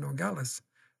in to Nogales,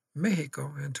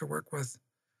 Mexico, and to work with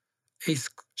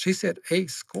she said a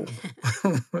school.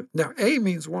 Now, A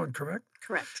means one, correct?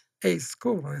 Correct. A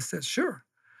school. And I said, sure.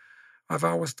 I've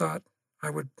always thought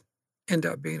I would end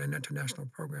up being an international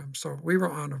program. So we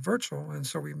were on a virtual, and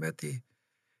so we met the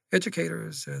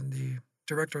educators and the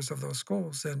directors of those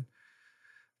schools, and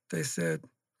they said,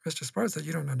 Mr. Esparza,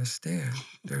 you don't understand.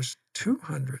 There's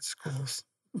 200 schools.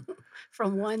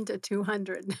 From 1 to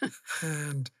 200.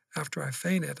 And after I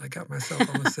fainted, I got myself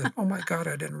up and said, oh my God,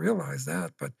 I didn't realize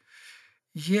that. But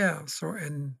yeah, so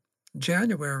in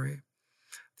January,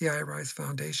 the iRise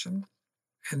Foundation,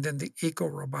 and then the Eco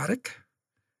Robotic,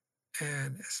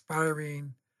 and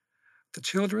Aspiring the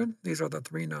Children. These are the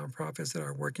three nonprofits that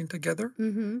are working together,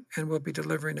 and we'll be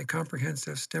delivering a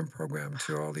comprehensive STEM program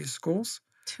to all these schools.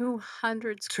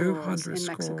 200 schools 200 in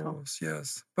Mexico. schools,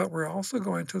 yes. But we're also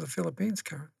going to the Philippines,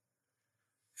 Karen,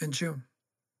 in June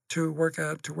to work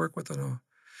with an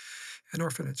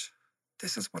orphanage.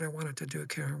 This is what I wanted to do,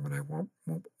 Karen.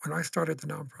 When I started the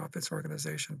nonprofits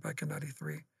organization back in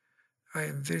 '93, I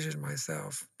envisioned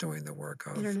myself doing the work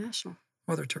of International.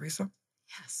 Mother Teresa.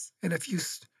 Yes. And if you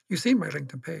see my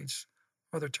LinkedIn page,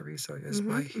 Mother Teresa is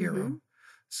my hero.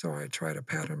 So I try to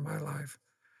pattern my life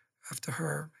after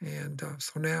her. And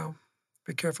so now,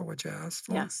 be careful what you ask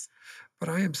for. Yes. But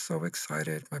I am so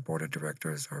excited. My board of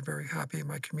directors are very happy.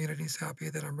 My community's happy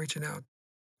that I'm reaching out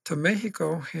to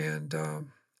Mexico. And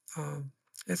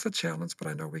it's a challenge, but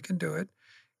I know we can do it.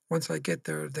 Once I get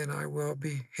there, then I will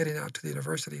be heading out to the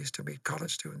universities to meet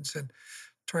college students and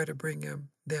try to bring them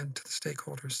then to the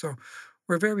stakeholders. So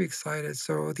we're very excited.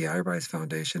 So the iRise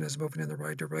Foundation is moving in the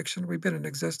right direction. We've been in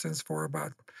existence for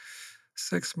about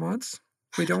 6 months.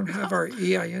 We don't have our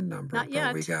EIN number, Not yet.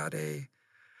 but we got a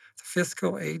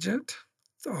fiscal agent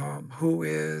who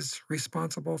is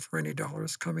responsible for any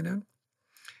dollars coming in.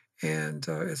 And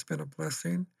it's been a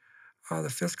blessing. The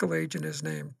fiscal agent is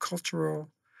named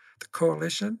the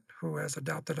Coalition, who has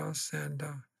adopted us. And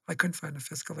I couldn't find a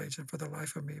fiscal agent for the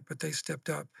life of me, but they stepped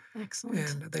up. Excellent.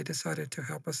 And they decided to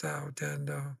help us out. And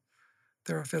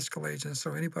they're a fiscal agent.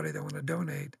 So anybody that want to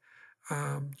donate,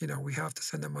 we have to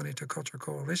send the money to Cultural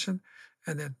Coalition,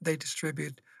 and then they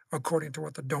distribute according to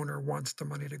what the donor wants the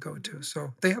money to go to.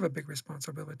 So they have a big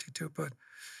responsibility too. But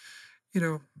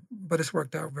but it's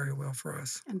worked out very well for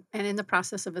us. And in the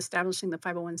process of establishing the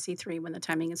 501c3 when the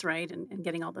timing is right and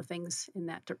getting all the things in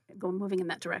that moving in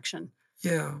that direction.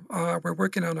 Yeah, we're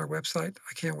working on our website.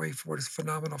 I can't wait for these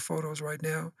phenomenal photos right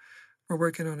now. We're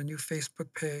working on a new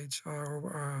Facebook page.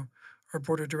 Our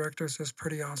board of directors is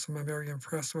pretty awesome. I'm very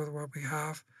impressed with what we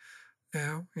have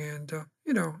now. And,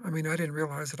 I didn't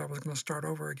realize that I was going to start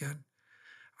over again.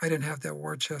 I didn't have that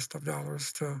war chest of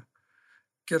dollars to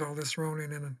get all this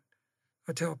rolling. And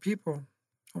I tell people,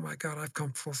 oh my God, I've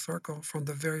come full circle from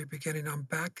the very beginning. I'm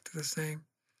back to the same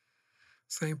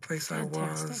place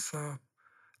Fantastic. I was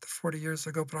 40 years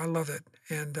ago, but I love it.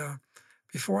 And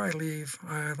before I leave,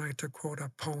 I like to quote a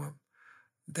poem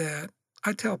that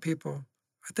I tell people.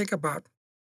 I think about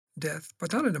death,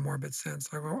 but not in a morbid sense.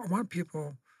 I want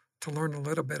people to learn a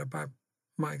little bit about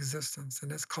my existence,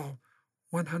 and it's called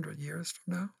 100 years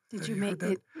from now. Did Have you you heard make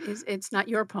that? it? It's not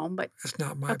your poem, but It's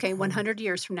not my okay, poem. 100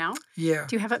 years from now. Yeah,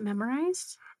 Do you have it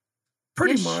memorized?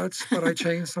 pretty Ish. much, but I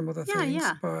changed some of the Yeah, things.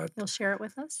 yeah. But You'll share it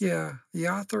with us? yeah, the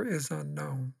author is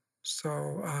unknown.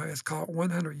 So it's called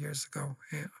 100 Years Ago.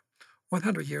 Yeah,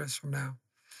 100 years from now.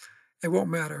 It won't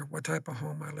matter what type of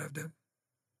home I lived in,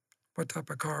 what type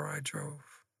of car I drove,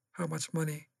 how much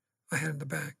money I had in the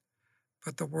bank.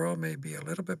 But the world may be a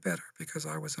little bit better because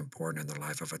I was important in the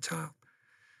life of a child.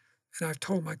 And I've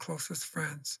told my closest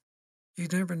friends, you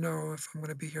never know if I'm going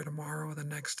to be here tomorrow or the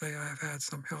next day. I have had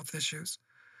some health issues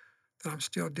that I'm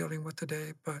still dealing with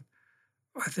today. But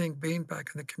I think being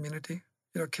back in the community,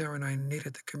 Karen and I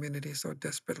needed the community so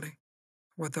desperately.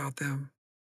 Without them,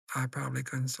 I probably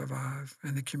couldn't survive.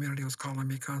 And the community was calling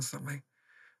me constantly.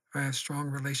 I had strong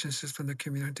relationships in the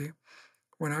community.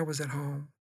 When I was at home,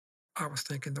 I was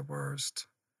thinking the worst.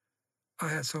 I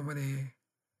had so many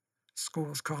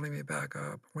schools calling me back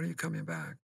up. When are you coming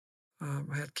back? I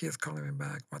had kids calling me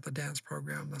back about the dance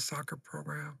program, the soccer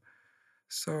program.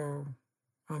 So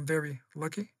I'm very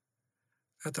lucky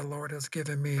that the Lord has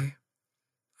given me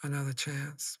another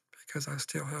chance because I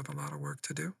still have a lot of work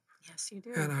to do. Yes, you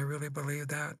do. And I really believe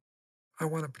that I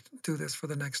want to do this for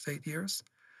the next 8 years.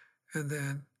 And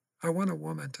then I want a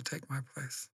woman to take my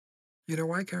place. You know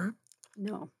why, Karen?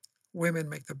 No. Women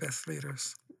make the best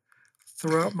leaders.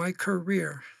 Throughout my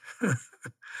career,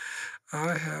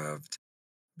 I have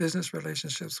business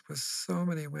relationships with so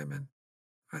many women.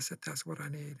 I said, that's what I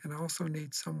need. And I also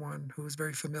need someone who is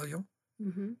very familial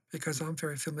Mm-hmm. because I'm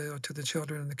very familiar to the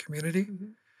children in the community.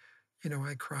 Mm-hmm.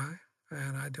 I cry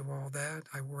and I do all that.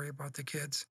 I worry about the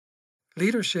kids.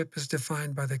 Leadership is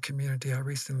defined by the community. I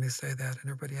recently say that, and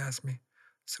everybody asked me,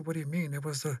 so what do you mean?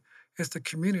 It's the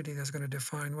community that's going to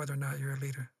define whether or not you're a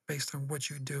leader based on what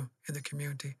you do in the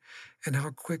community and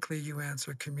how quickly you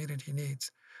answer community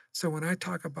needs. So when I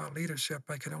talk about leadership,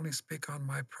 I can only speak on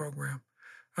my program.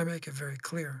 I make it very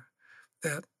clear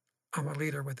that I'm a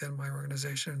leader within my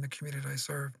organization and the community I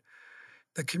serve.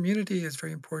 The community is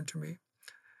very important to me.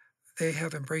 They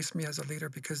have embraced me as a leader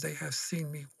because they have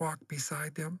seen me walk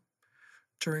beside them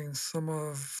during some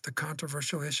of the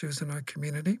controversial issues in our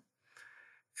community,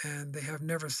 and they have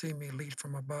never seen me lead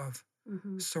from above.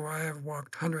 Mm-hmm. So I have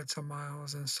walked hundreds of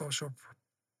miles in social,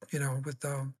 with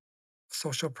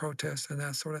social protests and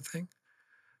that sort of thing.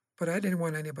 But I didn't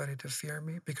want anybody to fear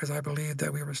me because I believed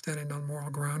that we were standing on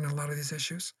moral ground in a lot of these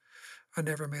issues. I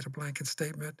never made a blanket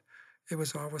statement. It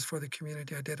was always for the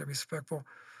community. I did it respectful.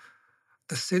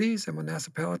 The cities and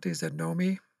municipalities that know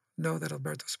me know that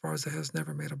Alberto Esparza has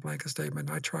never made a blanket statement.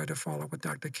 I tried to follow what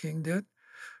Dr. King did,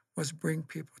 was bring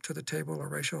people to the table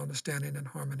of racial understanding and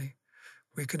harmony.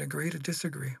 We can agree to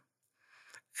disagree.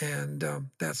 And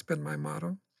that's been my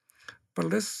motto. But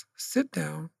let's sit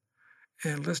down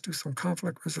and let's do some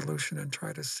conflict resolution and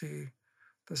try to see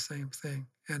the same thing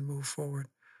and move forward.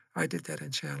 I did that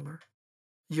in Chandler.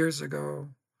 Years ago,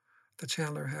 the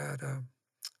Chandler had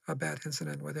a bad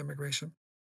incident with immigration.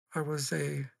 I was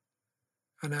an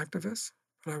activist,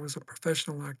 but I was a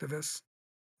professional activist.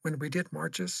 When we did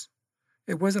marches,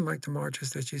 it wasn't like the marches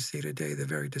that you see today, they're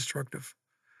very destructive.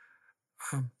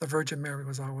 The Virgin Mary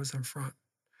was always in front.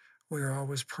 We were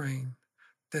always praying.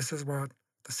 This is what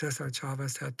the Cesar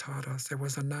Chavez had taught us. There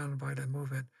was a nonviolent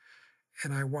movement.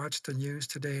 And I watch the news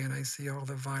today and I see all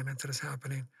the violence that is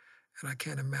happening. And I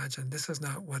can't imagine. This is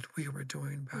not what we were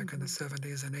doing back in the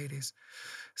 70s and 80s.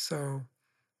 So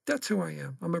that's who I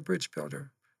am. I'm a bridge builder.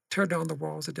 Tear down the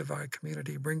walls that divide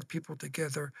community, bring people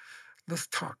together. Let's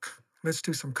talk. Let's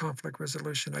do some conflict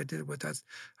resolution. I did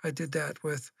that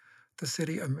with the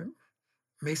city of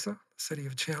Mesa, the city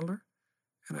of Chandler,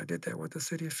 and I did that with the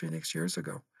city of Phoenix years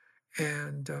ago.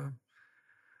 And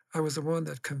I was the one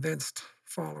that convinced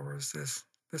followers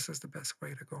this is the best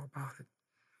way to go about it.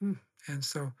 Mm. And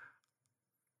so,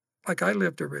 like, I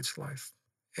lived a rich life.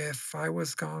 If I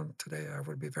was gone today, I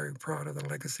would be very proud of the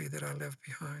legacy that I left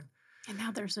behind. And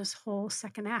now there's this whole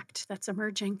second act that's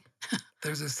emerging.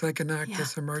 There's a second act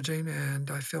that's emerging, and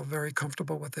I feel very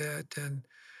comfortable with it. And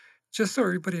just so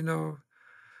everybody know,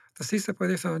 the Si Se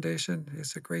Puede Foundation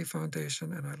is a great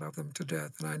foundation, and I love them to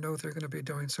death. And I know they're going to be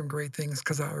doing some great things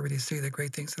because I already see the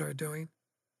great things that they're doing.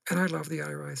 And I love the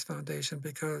iRise Foundation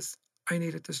because I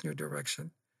needed this new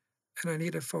direction. And I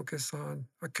needed to focus on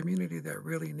a community that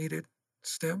really needed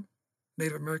STEM,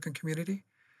 Native American community.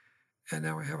 And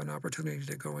now I have an opportunity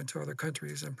to go into other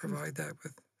countries and provide that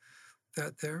with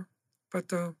that there.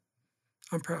 But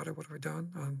I'm proud of what we've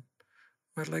done.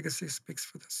 My legacy speaks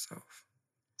for itself.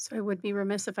 So I would be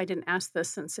remiss if I didn't ask this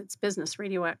since it's Business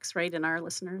Radio X, right? And our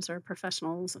listeners are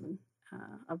professionals and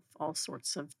of all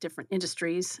sorts of different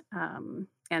industries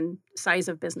and size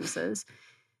of businesses.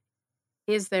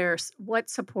 What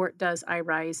support does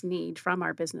iRise need from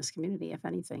our business community, if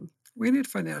anything? We need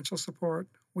financial support.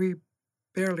 We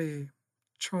barely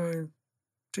trying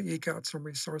to eke out some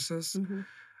resources, Hmm.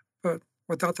 but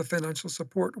without the financial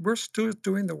support, we're still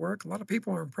doing the work. A lot of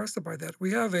people are impressed by that.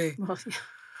 We have Well, yeah.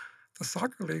 the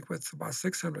soccer league with about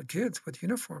 600 kids with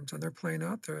uniforms, and they're playing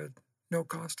out there at no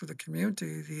cost to the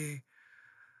community.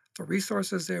 The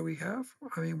resources that we have,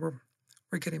 I mean, we're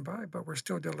getting by, but we're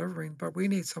still delivering. But we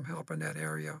need some help in that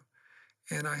area.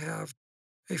 And I have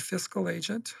a fiscal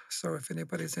agent. So if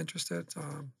anybody's interested,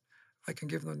 I can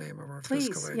give them the name of our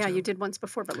fiscal Please. Yeah, you agent. did once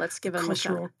before, but let's The give them a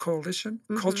shout.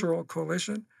 Cultural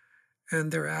Coalition,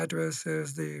 and their address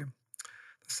is the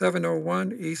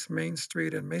 701 East Main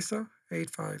Street in Mesa,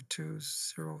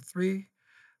 85203.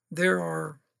 They're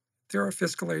our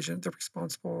fiscal agent. They're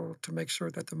responsible to make sure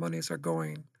that the monies are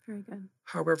going Very good.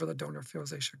 however the donor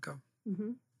feels they should go.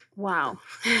 Hmm. Wow.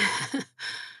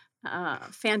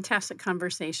 Fantastic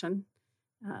conversation.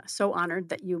 So honored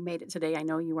that you made it today. I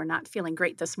know you were not feeling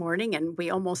great this morning, and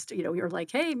we almost, we were like,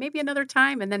 hey, maybe another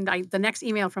time. And then the next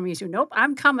email from you is, nope,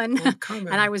 I'm coming. I'm coming.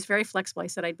 And I was very flexible. I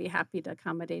said I'd be happy to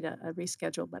accommodate a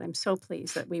reschedule, but I'm so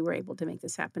pleased that we were able to make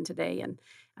this happen today. And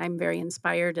I'm very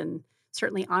inspired and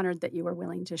certainly honored that you were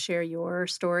willing to share your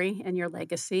story and your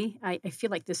legacy. I feel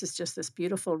like this is just this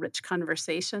beautiful, rich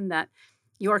conversation that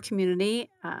your community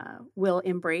will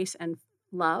embrace and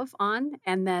love on,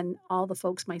 and then all the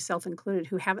folks, myself included,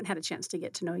 who haven't had a chance to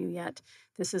get to know you yet.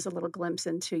 This is a little glimpse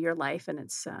into your life, and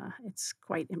it's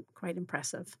quite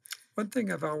impressive. One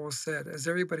thing I've always said is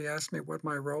everybody asks me what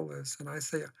my role is, and I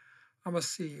say I'm a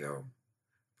CEO.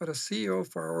 But a CEO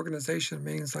for our organization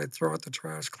means I throw out the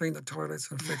trash, clean the toilets,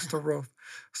 and fix the roof.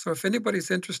 So if anybody's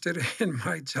interested in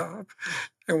my job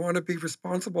and want to be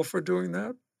responsible for doing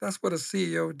that, that's what a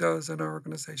CEO does in our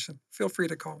organization. Feel free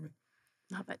to call me.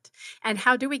 Love it. And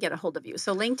how do we get a hold of you?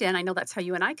 So LinkedIn, I know that's how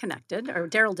you and I connected, or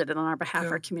Daryl did it on our behalf,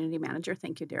 Yeah. our community manager.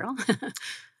 Thank you, Daryl.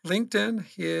 LinkedIn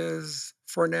is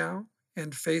for now,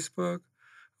 and Facebook,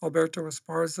 Alberto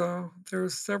Esparza.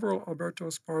 There's several Alberto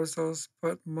Esparzas,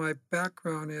 but my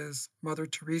background is Mother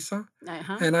Teresa,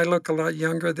 Uh-huh. and I look a lot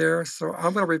younger there, so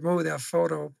I'm going to remove that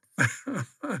photo.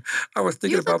 I was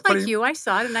thinking You about look like putting. you. I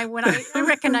saw it, and I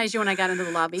recognized you when I got into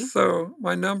the lobby. So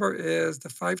my number is the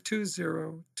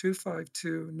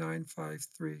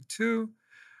 520-252-9532.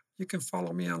 You can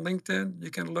follow me on LinkedIn. You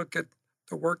can look at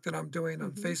the work that I'm doing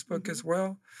on Facebook as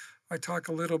well. I talk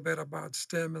a little bit about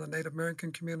STEM and the Native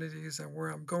American communities and where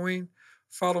I'm going.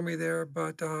 Follow me there.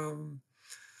 But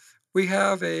we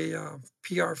have a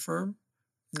PR firm,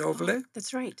 Novle.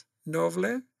 That's right.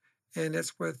 Novle, and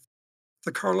it's with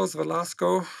the Carlos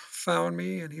Velasco found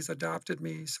me and he's adopted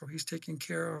me. So he's taking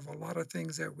care of a lot of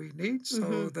things that we need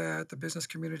so that the business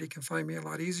community can find me a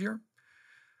lot easier.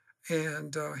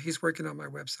 And he's working on my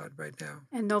website right now.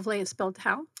 And Novle is spelled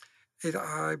how?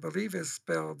 I believe it's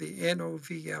spelled the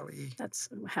Novle. That's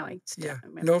how I Yeah,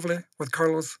 remember. Novle with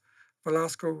Carlos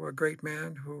Velasco, a great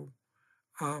man who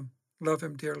love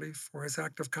him dearly for his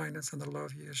act of kindness and the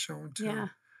love he has shown to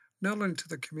not only to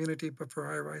the community, but for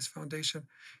iRise Foundation.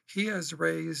 He has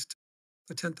raised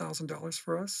the $10,000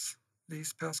 for us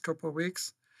these past couple of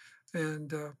weeks.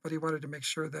 And but he wanted to make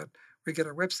sure that we get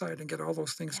our website and get all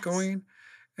those things going.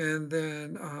 And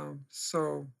then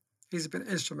so he's been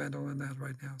instrumental in that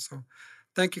right now. So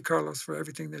thank you, Carlos, for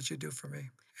everything that you do for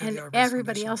me. And the iRise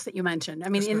everybody Foundation. else that you mentioned. I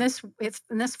mean, Yes,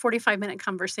 in this 45-minute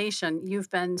conversation, you've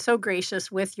been so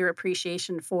gracious with your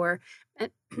appreciation for,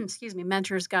 excuse me,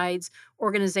 mentors, guides,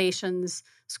 organizations,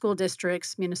 school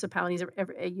districts, municipalities.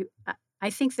 I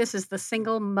think this is the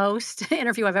single most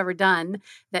interview I've ever done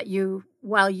that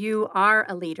while you are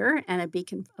a leader and a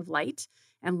beacon of light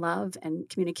and love and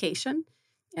communication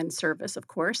and service, of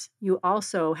course, you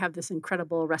also have this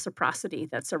incredible reciprocity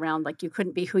that's around, like, you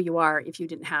couldn't be who you are if you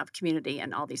didn't have community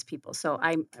and all these people. So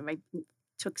I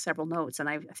took several notes, and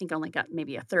I think I only got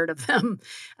maybe a third of them.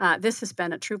 This has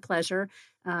been a true pleasure.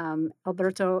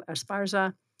 Alberto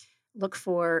Esparza, look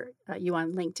for you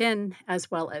on LinkedIn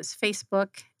as well as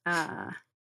Facebook,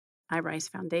 iRise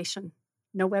Foundation.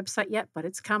 No website yet, but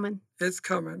it's coming. It's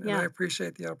coming. Yeah. And I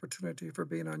appreciate the opportunity for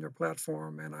being on your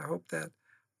platform. And I hope that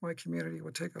my community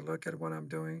will take a look at what I'm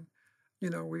doing.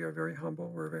 You know, we are very humble.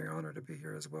 We're very honored to be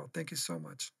here as well. Thank you so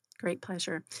much. Great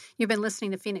pleasure. You've been listening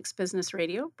to Phoenix Business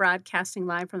Radio, broadcasting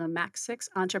live from the Max 6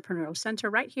 Entrepreneurial Center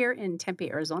right here in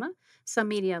Tempe, Arizona. Some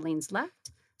media leans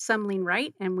left, some lean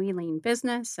right, and we lean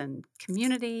business and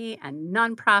community and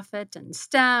nonprofit and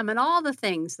STEM and all the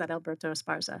things that Alberto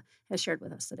Esparza has shared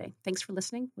with us today. Thanks for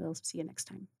listening. We'll see you next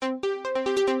time.